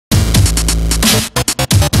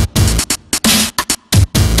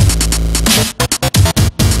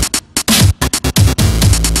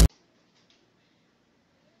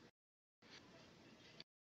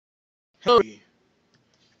Hello,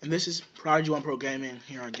 and this is Prodigy 1 Pro Gaming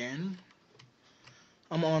here again.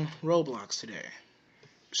 I'm on Roblox today.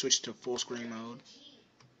 Switch to full screen mode.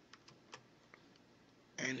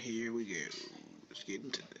 And here we go. Let's get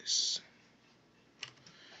into this.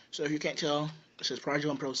 So if you can't tell, it says Prodigy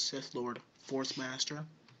 1 Pro Sith Lord Force Master.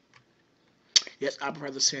 Yes, I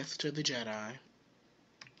prefer the Sith to the Jedi.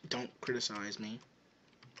 Don't criticize me.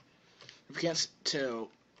 If you can't tell,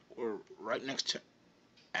 we're right next to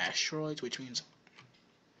asteroids, which means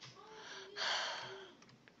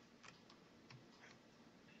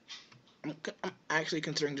I'm actually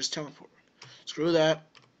considering just teleport. Screw that.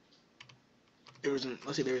 Let's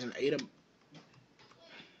see, there was an Ada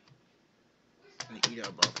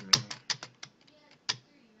above me.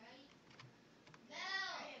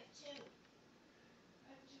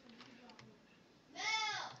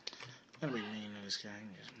 I'm gonna be mean to this guy.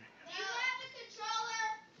 You have the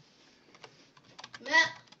controller? Mel,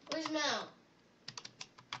 where's Mel?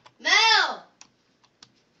 Mel!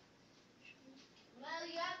 Mel,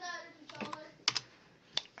 you have the controller?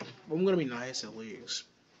 I'm gonna be nice at least.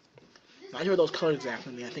 Not sure what those colors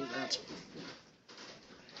exactly mean. I think that's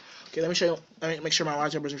okay. Let me show you. Let me make sure my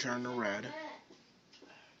lightsabers are turned to red,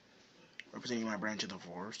 representing my branch of the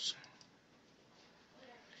Force.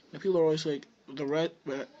 Now people are always like,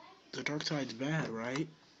 the dark side's bad, right?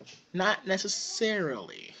 Not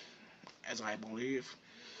necessarily, as I believe.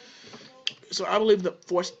 So I believe the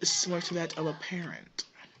Force is similar to that of a parent.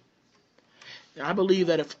 And I believe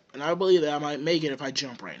that I might make it if I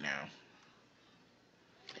jump right now.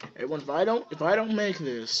 Everyone, if I don't make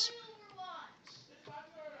this,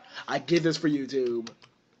 I get this for YouTube.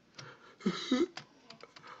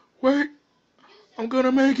 Wait, I'm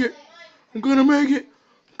gonna make it. I'm gonna make it.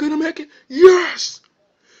 I'm gonna make it. Yes!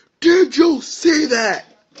 Did you see that?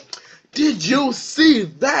 Did you see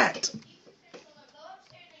that?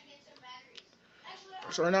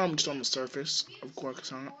 So right now I'm just on the surface of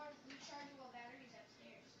Coruscant.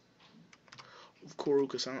 Of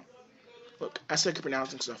Coruscant. Look, I suck at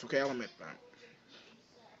pronouncing stuff, okay? I'll admit that.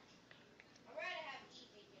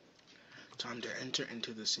 Time to enter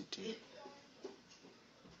into the city.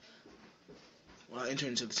 Well, I'll enter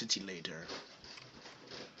into the city later.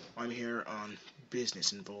 I'm here on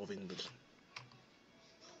business involving the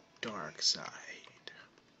dark side.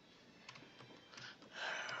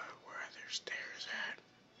 Where are there stairs at?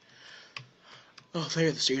 Oh, there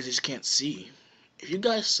are the stairs I just can't see. If you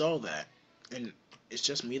guys saw that, and it's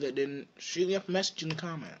just me that didn't, shoot me up a message in the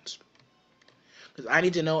comments. Because I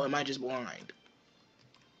need to know, am I just blind?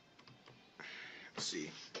 Let's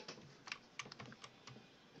see.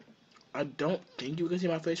 I don't think you can see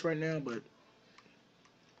my face right now, but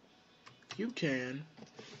if you can,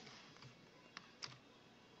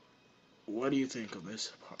 what do you think of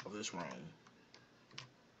this room?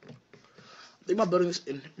 I think about building this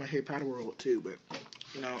in my Harry Potter world too, but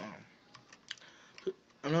you know,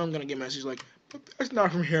 I know I'm gonna get messages like, but that's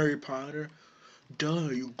not from Harry Potter. Duh,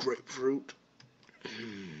 you grapefruit.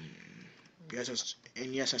 Yes,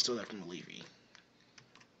 I stole that from Levy.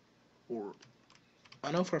 Or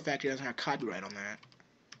I know for a fact he doesn't have copyright on that.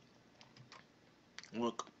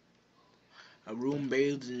 Look, a room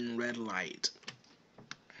bathed in red light.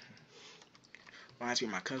 Reminds me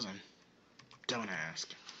of my cousin. Don't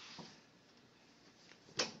ask.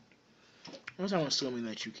 Unless I'm assuming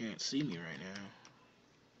that you can't see me right now.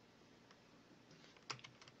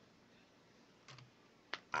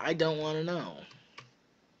 I don't want to know.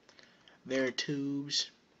 There are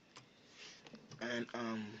tubes, and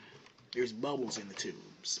there's bubbles in the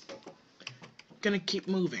tubes. I'm gonna keep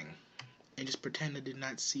moving, and just pretend I did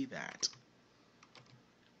not see that.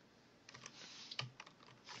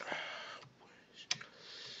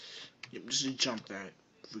 Yep, just jump that.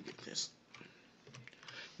 Forget this.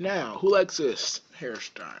 Now, who likes this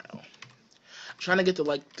hairstyle? I'm trying to get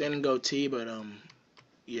the thin goatee, but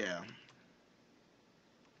yeah.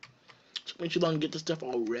 It's been too long to get this stuff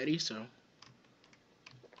all ready, so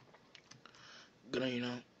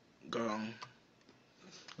gonna, go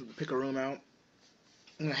pick a room out.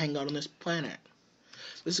 I'm gonna hang out on this planet.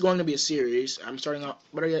 This is going to be a series. I'm starting out,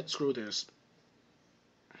 better yet, screw this.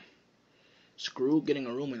 Screw getting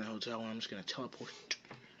a room in the hotel, and I'm just gonna teleport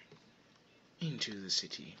into the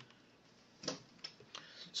city.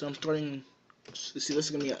 So I'm starting. See, this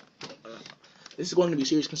is gonna be this is going to be a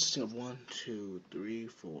series consisting of 1, 2, 3,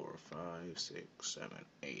 4, 5, 6, 7,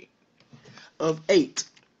 8. Of 8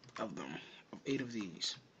 of them. Of 8 of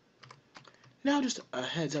these. Now, just a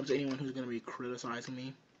heads up to anyone who's going to be criticizing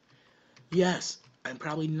me. Yes, I'm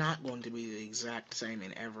probably not going to be the exact same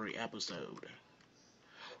in every episode.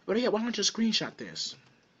 But yeah, why don't you screenshot this?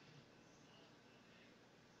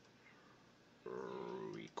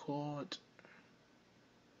 God.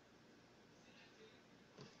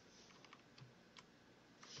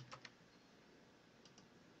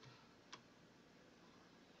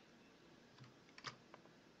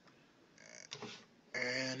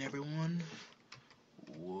 And everyone,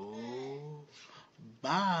 whoa,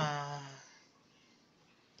 bye.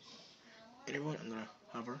 And everyone, I'm gonna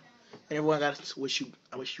hover. And everyone, I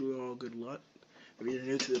wish you all good luck. If you're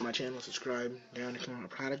new to my channel, subscribe down and come on a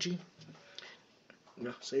Prodigy.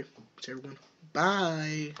 Say everyone,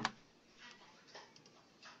 bye.